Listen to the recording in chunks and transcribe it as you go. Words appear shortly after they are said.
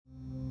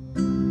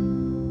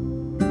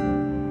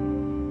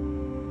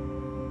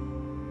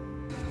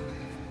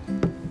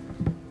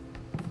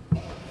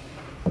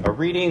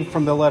reading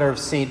from the letter of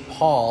St.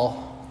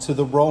 Paul to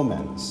the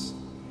Romans.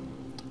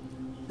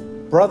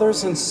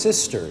 Brothers and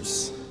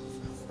sisters,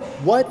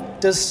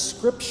 what does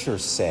Scripture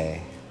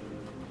say?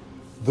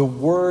 The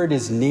word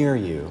is near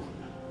you,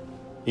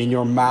 in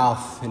your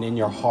mouth and in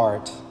your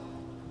heart.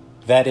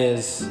 That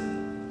is,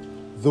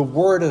 the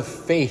word of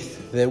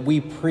faith that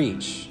we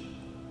preach.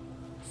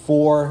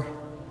 For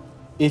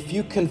if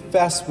you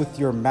confess with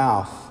your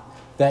mouth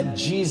that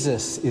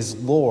Jesus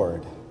is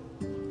Lord,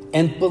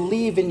 and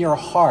believe in your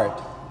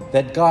heart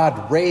that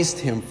God raised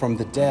him from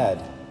the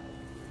dead,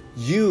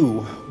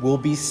 you will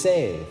be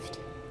saved.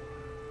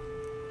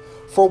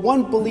 For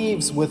one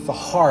believes with the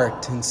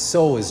heart and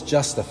so is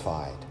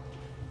justified,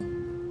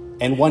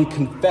 and one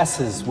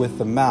confesses with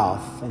the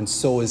mouth and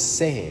so is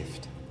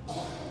saved.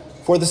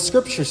 For the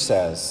Scripture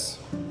says,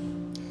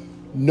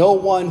 no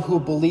one who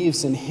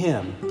believes in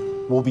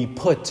him will be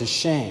put to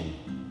shame.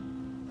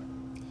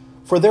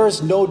 For there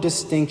is no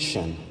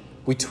distinction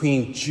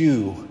between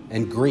Jew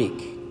and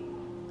Greek.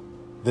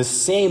 The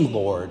same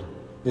Lord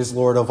is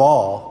Lord of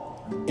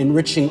all,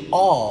 enriching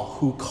all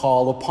who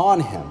call upon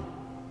him.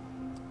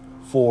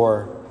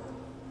 For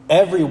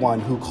everyone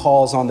who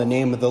calls on the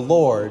name of the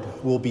Lord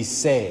will be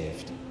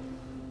saved.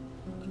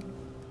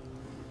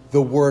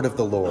 The word of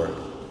the Lord.